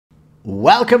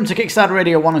Welcome to Kickstarter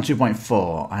Radio 1 and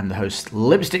 2.4. I'm the host,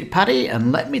 Lipstickpaddy,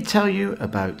 and let me tell you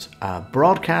about our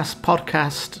broadcast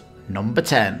podcast number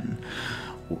 10.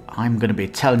 I'm going to be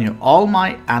telling you all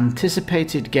my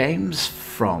anticipated games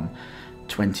from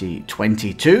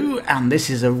 2022, and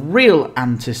this is a real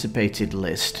anticipated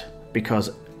list because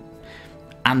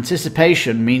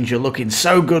anticipation means you're looking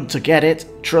so good to get it.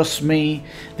 Trust me,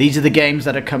 these are the games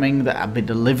that are coming that have been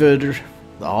delivered,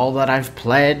 all that I've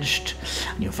pledged,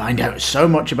 and you'll find out so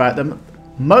much about them.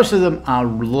 Most of them are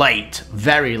late,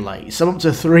 very late, some up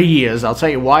to 3 years. I'll tell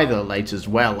you why they're late as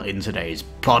well in today's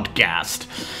podcast.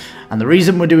 And the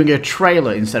reason we're doing a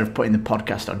trailer instead of putting the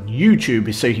podcast on YouTube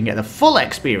is so you can get the full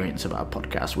experience of our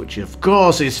podcast, which of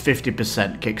course is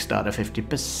 50% Kickstarter,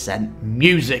 50%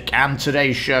 music. And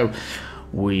today's show,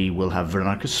 we will have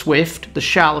Veronica, the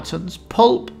Charlatans,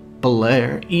 Pulp,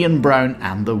 Blair, Ian Brown,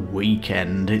 and The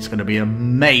Weeknd. It's going to be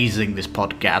amazing, this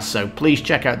podcast, so please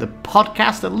check out the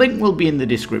podcast. The link will be in the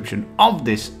description of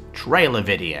this trailer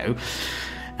video.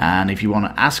 And if you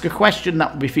want to ask a question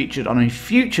that will be featured on a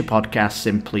future podcast,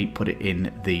 simply put it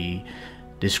in the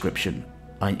description,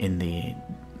 in the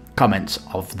comments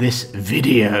of this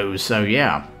video. So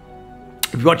yeah,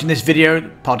 if you're watching this video,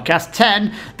 podcast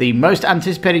 10, the most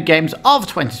anticipated games of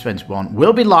 2021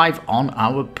 will be live on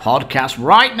our podcast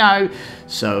right now.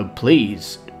 So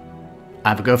please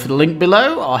have a go for the link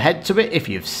below or head to it if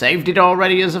you've saved it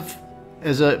already as a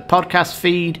podcast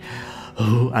feed.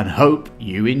 And hope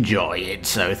you enjoy it.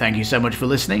 So thank you so much for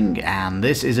listening, and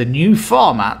this is a new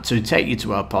format to take you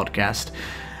to our podcast,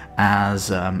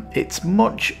 as it's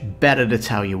much better to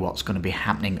tell you what's going to be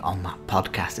happening on that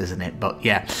podcast, isn't it? But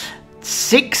yeah,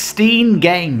 16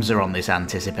 games are on this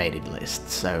anticipated list,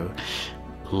 so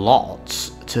lots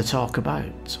to talk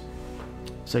about.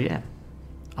 So yeah,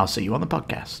 I'll see you on the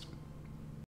podcast.